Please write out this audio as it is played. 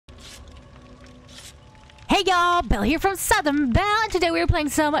Hey y'all, Belle here from Southern Belle, and today we're playing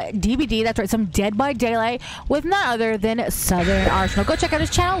some DBD, that's right, some Dead by Daylight, with none other than Southern Arsenal. Go check out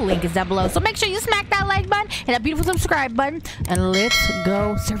his channel, link is down below. So make sure you smack that like button and that beautiful subscribe button, and let's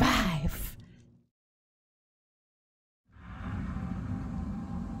go survive.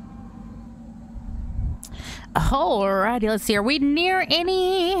 Alrighty, let's see, are we near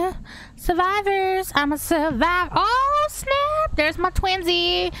any survivors? I'm a survivor. Oh snap, there's my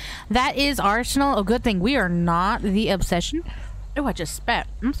twinsy. That is Arsenal. Oh, good thing we are not the obsession. Oh, I just spat.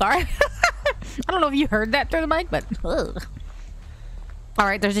 I'm sorry. I don't know if you heard that through the mic, but ugh. All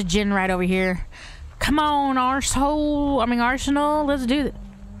right, there's a gin right over here. Come on, Arsenal, let's do it.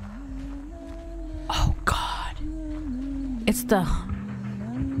 Oh god, it's the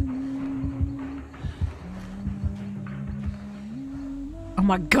oh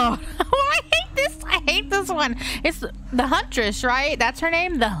my god. Oh, I hate this one. It's the Huntress, right? That's her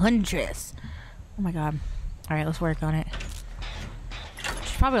name, the Huntress. Oh my god. All right, let's work on it.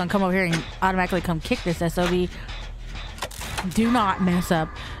 She's probably gonna come over here and automatically come kick this SOB. Do not mess up.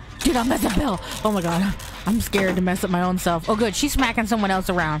 Do not mess up, Bill. Oh my god, I'm scared to mess up my own self. Oh good, she's smacking someone else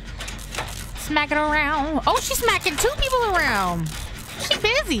around. Smacking around. Oh, she's smacking two people around. She's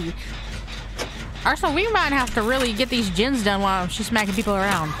busy. Arsenal, we might have to really get these gens done while she's smacking people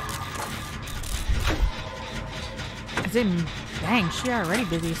around. Dang, she already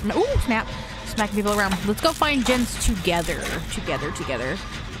busy. Ooh, snap. Smacking people around. Let's go find gens together. Together.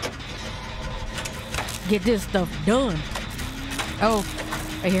 Get this stuff done. Oh,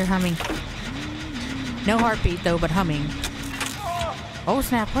 I hear humming. No heartbeat though, but humming. Oh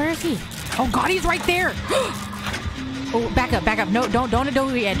snap, where is he? Oh god, he's right there. Oh, back up. No, don't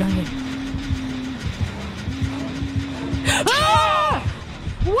yet, don't yet. Ah!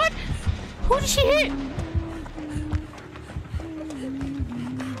 What? Who did she hit?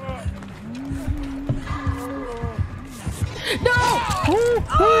 No! Ooh,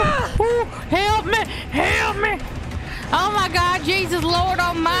 help me! Oh my God, Jesus, Lord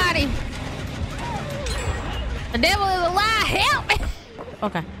Almighty! The devil is a lie. Help me!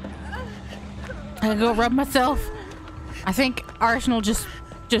 Okay, I gotta go rub myself. I think Arsenal just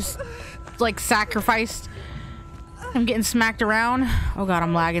like sacrificed. I'm getting smacked around. Oh god,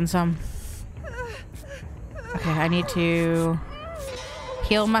 I'm lagging some. Okay, I need to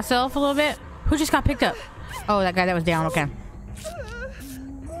heal myself a little bit. Who just got picked up? Oh, that guy that was down. Okay.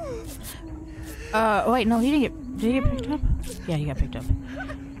 Wait, no, he didn't get. Did he get picked up? Yeah, he got picked up.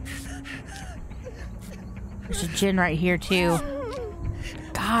 There's a gin right here too.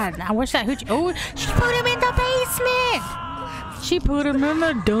 God, I wish that hoochie. Oh, she put him in the basement. She put him in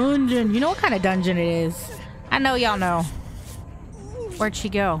the dungeon. You know what kind of dungeon it is? I know y'all know. Where'd she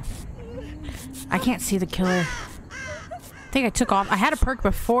go? I can't see the killer. I think I took off. I had a perk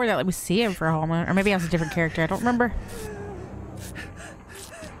before that let me see him for a moment. Or maybe I was a different character. I don't remember.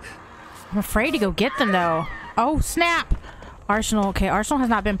 I'm afraid to go get them though. Oh snap! Arsenal. Okay, Arsenal has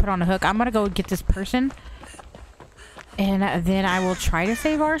not been put on the hook. I'm gonna go get this person. And then I will try to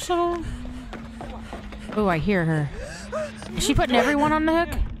save Arsenal. Oh, I hear her. Is she putting everyone on the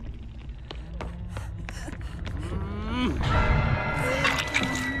hook?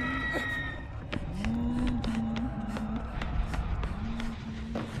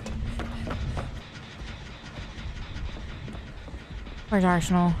 Where's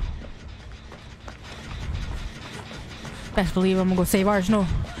Arsenal? Best believe I'm gonna go save Arsenal.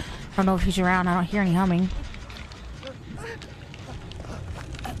 I don't know if he's around. I don't hear any humming.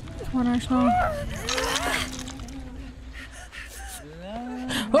 Come on, Arsenal.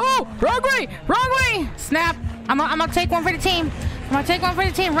 Oh! Wrong way! Snap! I'm gonna take one for the team.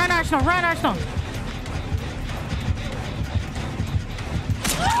 Run, Arsenal!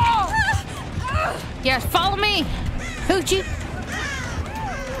 Yes, follow me! Hoochie,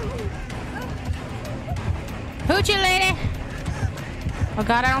 lady! Oh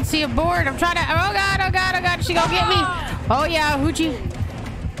god, I don't see a board. I'm trying to. Oh god! She gonna get me! Oh yeah, Hoochie!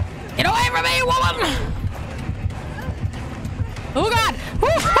 Get away from me, woman! Oh god!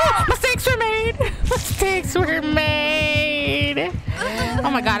 Oh, mistakes were made!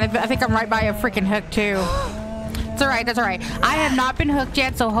 Oh my god, I think I'm right by a freaking hook too. It's alright, that's alright. I have not been hooked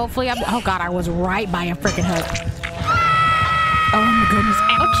yet, so hopefully I'm. Oh god, I was right by a freaking hook. Oh my goodness,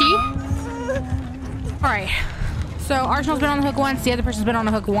 ouchie! Alright. So Arsenal's been on the hook once, the other person's been on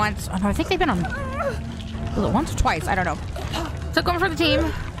the hook once. Oh no, I think they've been on. Was it once or twice? I don't know. So going for the team.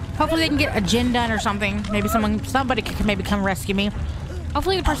 Hopefully they can get a gin done or something. Maybe somebody can maybe come rescue me.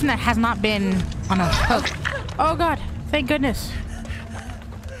 Hopefully the person that has not been on a hook. Oh god, thank goodness.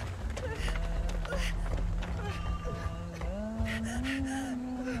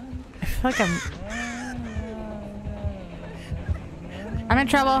 I feel like I'm I'm in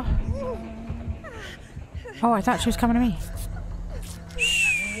trouble. Oh, I thought she was coming to me.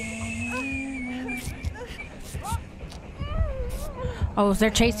 Oh, they're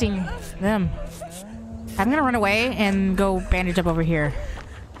chasing them. I'm gonna run away and go bandage up over here.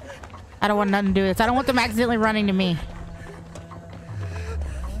 I don't want nothing to do with this. I don't want them accidentally running to me.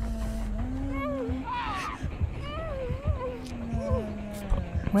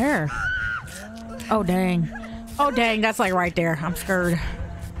 Where? Oh, dang. Oh, dang. That's like right there. I'm scared.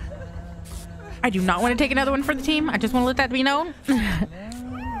 I do not want to take another one for the team. I just want to let that be known.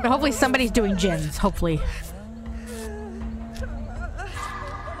 But hopefully somebody's doing gens. Hopefully.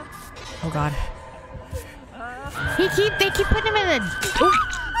 Oh, God. They keep putting him in the... Oh.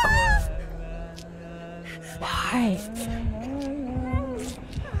 Why?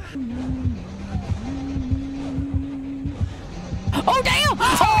 Oh, damn!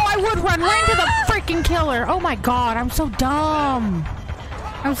 Oh, I would run right into the freaking killer. Oh, my God. I'm so dumb.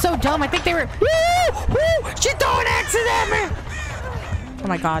 I'm so dumb. I think they were... Woo! Woo! She's throwing axes at me! Oh,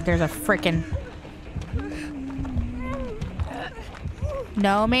 my God. There's a freaking...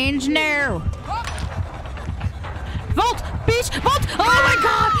 No means no. Vault! Bitch! Vault! Oh, my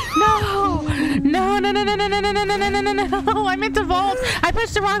God! No! No, no, no, no, no, no, no, no, no, no, no, no. I meant to vault. I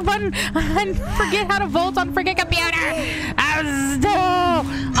pushed the wrong button. I forget how to vault on freaking computer.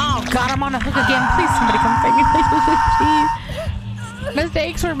 Oh, God, I'm on the hook again. Please, somebody come find me. Please, please, please.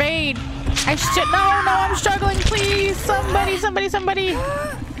 Mistakes were made. I should... No, I'm struggling. Please, somebody.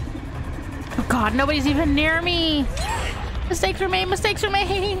 Oh, God, nobody's even near me. Mistakes were made. Mistakes were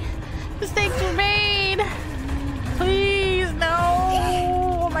made. Mistakes were made. Please, no.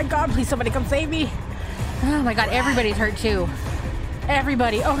 Oh, my God, please, somebody come save me. Oh, my God, everybody's hurt, too.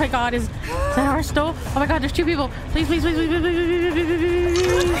 Everybody. Oh, my God, is that Arsenal? Oh, my God, there's two people. Please, please, please, please, please, please,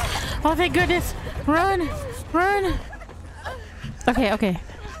 please, please. Oh, thank goodness. Run. Okay.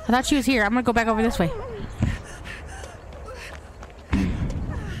 I thought she was here. I'm gonna go back over this way.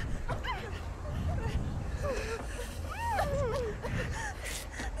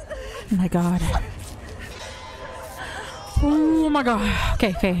 Oh my God. Oh my God.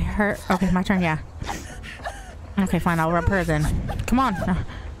 Okay. Her. Okay, my turn. Yeah. Okay, fine. I'll rub her then. Come on. I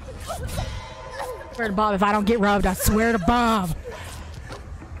swear to Bob, if I don't get rubbed, I swear to Bob.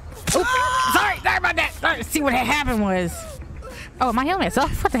 Oops. Sorry about that. Let's see what happened was. Oh, my heal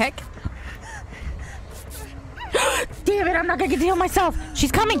myself. What the heck? Damn it! I'm not gonna get to heal myself.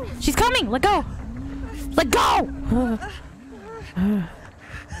 She's coming. Let go. Oh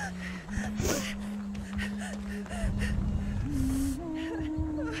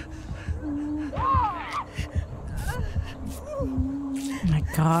my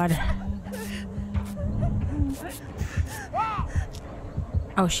God.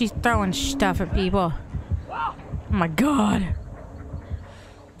 Oh, she's throwing stuff at people. Oh my God.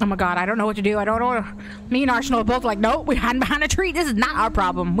 Oh my God, I don't know what to do. I don't know. Me and Arsenal are both like, nope, we're hiding behind a tree. This is not our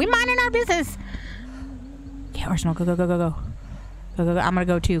problem. We minding our business. Okay, Arsenal, go. Go. I'm gonna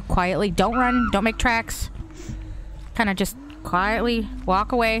go too. Quietly. Don't run. Don't make tracks. Kind of just quietly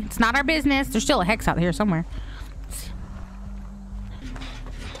walk away. It's not our business. There's still a hex out here somewhere.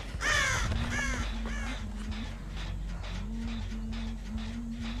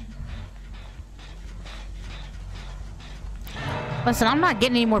 Listen, I'm not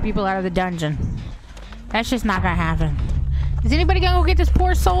getting any more people out of the dungeon. That's just not gonna happen. Is anybody gonna go get this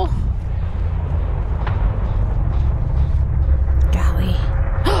poor soul? Golly.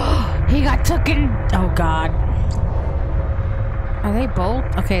 He got taken. Oh, God. Are they both?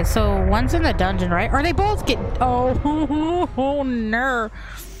 Okay, so one's in the dungeon, right? Are they both get... Oh, no.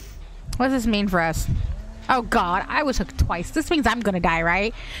 What does this mean for us? Oh, God. I was hooked twice. This means I'm gonna die,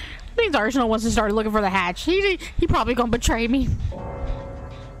 right? Means Arsenal wants to start looking for the hatch. He probably gonna betray me.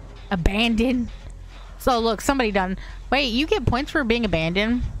 Abandoned. So look, somebody done. Wait, you get points for being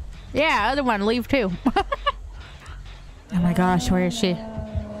abandoned? Yeah, other one leave too. Oh my gosh, where is she?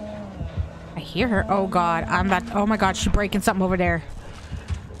 I hear her. Oh God, oh my God, she's breaking something over there.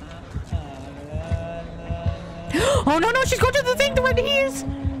 Oh no, she's going to the thing to where he is.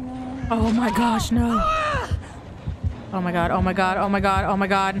 Oh my gosh, no. Oh my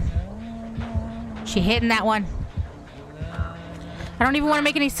God. She hitting that one. I don't even want to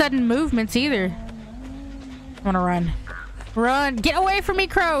make any sudden movements either. I want to run. Run. Get away from me,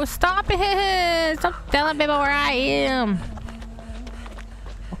 Crow. Stop it. Stop telling people where I am.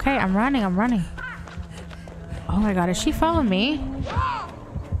 Okay, I'm running. Oh my God, is she following me?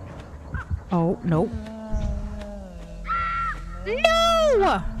 Oh, nope.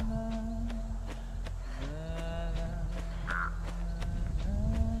 No!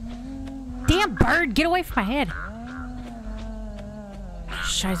 Damn bird, get away from my head.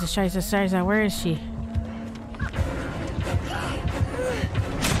 Scheiße. Where is she?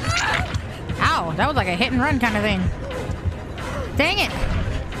 Ow, that was like a hit and run kind of thing. Dang it.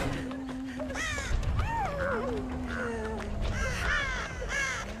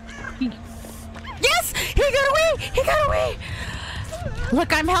 Yes! He got away!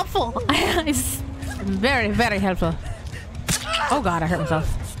 Look, I'm helpful. I'm very, very helpful. Oh god, I hurt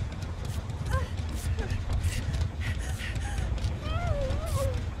myself.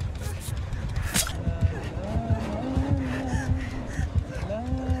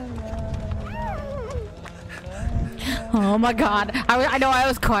 Oh my god. I know I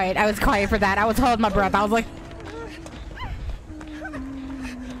was quiet. I was quiet for that. I was holding my breath. I was like...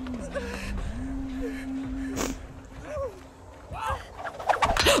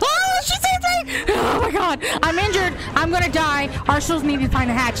 Oh, she sees me! Oh my god. I'm injured. I'm gonna die. Arsenal's needs to find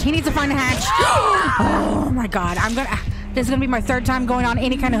a hatch. He needs to find a hatch. Oh my god. This is gonna be my third time going on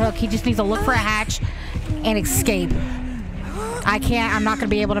any kind of hook. He just needs to look for a hatch and escape. I'm not gonna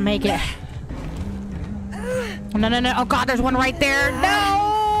be able to make it. No. Oh god, there's one right there.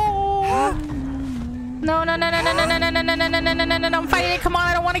 No. No. I'm fighting it. Come on,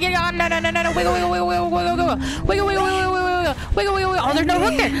 I don't want to get on. No. Wiggle. Oh, there's no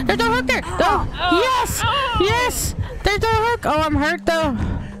hook there. There's no hook there. Oh, yes. There's no hook. Oh, I'm hurt though.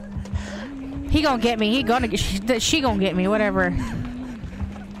 He gonna get me. She gonna get me. Whatever.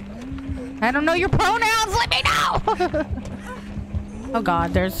 I don't know your pronouns. Let me know. Oh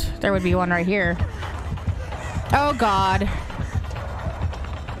god, there would be one right here. Oh god.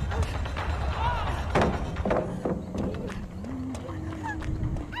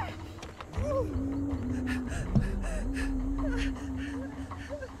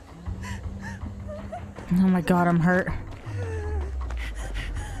 Oh my god, I'm hurt.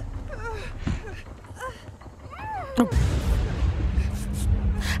 Oh.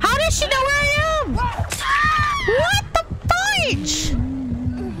 How does she know where I am? What the fudge?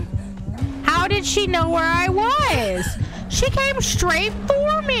 How did she know where I was? She came straight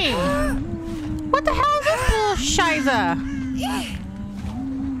for me. What the hell is this bullshit?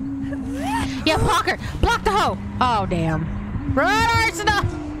 Yeah, block her. Block the hoe. Oh, damn. Run, Arsenal.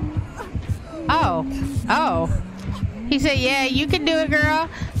 Oh. He said, yeah, you can do it, girl.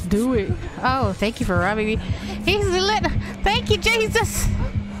 Do it. Oh, thank you for rubbing me. He's lit. Thank you, Jesus.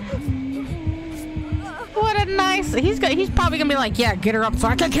 What a nice... He's probably gonna be like, yeah, get her up so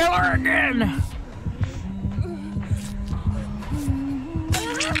I can kill her again.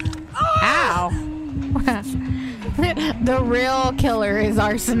 Ow. The real killer is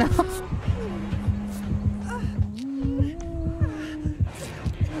Arsenal.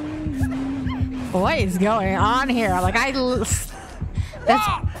 What is going on here? Like,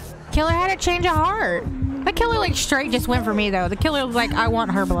 killer had a change of heart. The killer, like, straight just went for me, though. The killer was like, I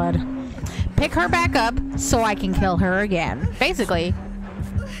want her blood. Pick her back up so I can kill her again. Basically.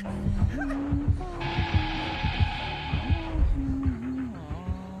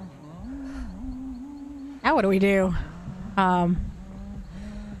 Now what do we do? You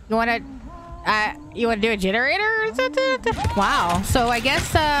wanna do a generator? Wow. So I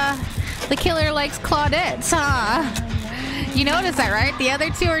guess the killer likes Claudettes, huh? You notice that, right? The other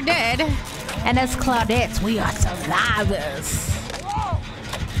two are dead. And as Claudettes, we are survivors.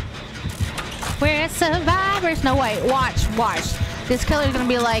 We're survivors. No, wait. Watch. This killer's gonna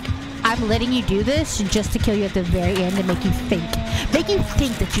be like, I'm letting you do this just to kill you at the very end and make you think. Make you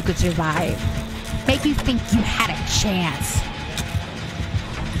think that you could survive. Make you think you had a chance.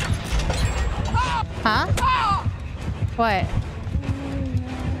 Huh? What?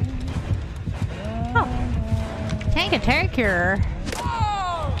 Oh. Tank attack cure.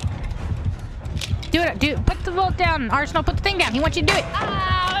 Do it. Put the vote down, Arsenal. Put the thing down. He wants you to do it.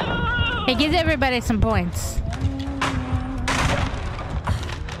 It gives everybody some points.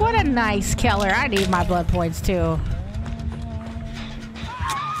 What a nice killer. I need my blood points too.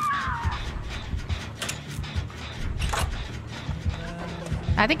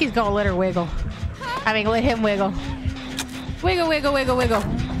 I think he's gonna let her wiggle. I mean, let him wiggle. Wiggle.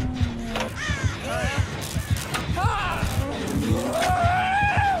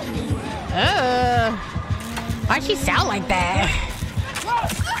 Why'd she sound like that?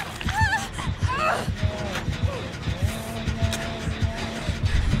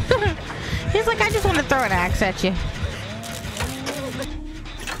 He's like, I just want to throw an axe at you.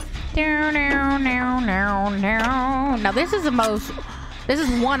 Now this is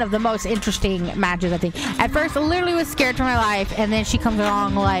one of the most interesting matches, I think. At first, I literally was scared for my life, and then she comes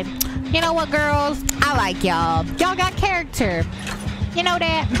along like, you know what, girls? I like y'all. Y'all got character. You know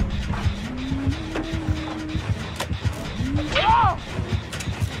that?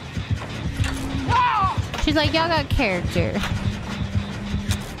 She's like, y'all got character.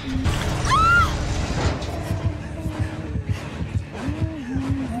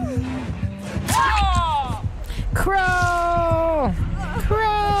 Crow!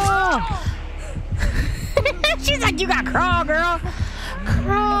 Crow! She's like, you got crawl, girl.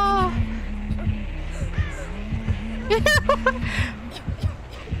 Crawl.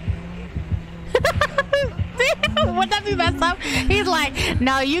 Would that be messed up? He's like,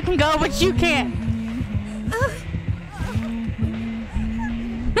 no, you can go, but you can't.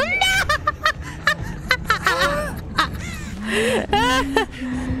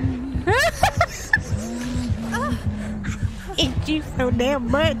 I hate you so damn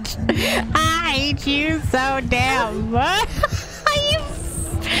much. I hate you so damn much.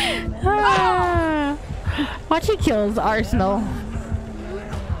 Watch, he kills Arsenal.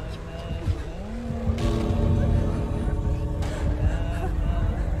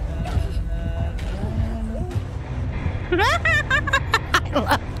 I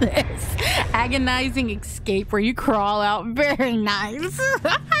love this agonizing escape where you crawl out. Very nice.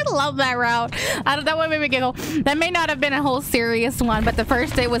 I love that route. That one made me giggle. That may not have been a whole serious one, but the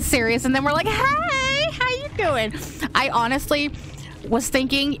first day was serious, and then we're like, hey, how you doing? I honestly was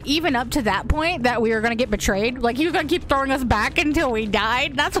thinking, even up to that point, that we were gonna get betrayed. Like, he was gonna keep throwing us back until we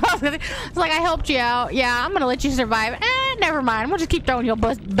died. That's what I was gonna think. It's like, I helped you out. Yeah, I'm gonna let you survive. Never mind. We'll just keep throwing your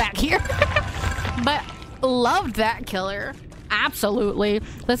bus back here. But loved that killer. Absolutely.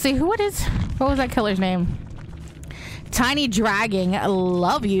 Let's see, what was that killer's name? Tiny Dragging. I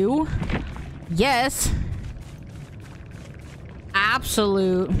love you. Yes.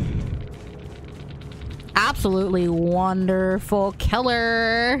 Absolutely wonderful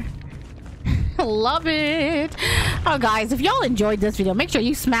killer. Love it. Oh, guys, if y'all enjoyed this video, make sure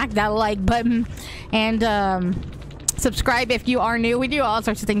you smack that like button and subscribe if you are new. We do all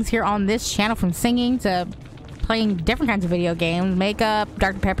sorts of things here on this channel, from singing to playing different kinds of video games, makeup,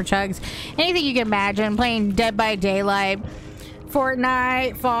 Dr. Pepper chugs, anything you can imagine, playing Dead by Daylight,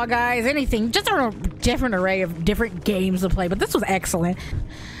 Fortnite, Fall Guys, anything. Just a different array of different games to play, but this was excellent.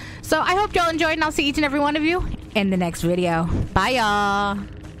 So I hope y'all enjoyed, and I'll see each and every one of you in the next video. Bye, y'all.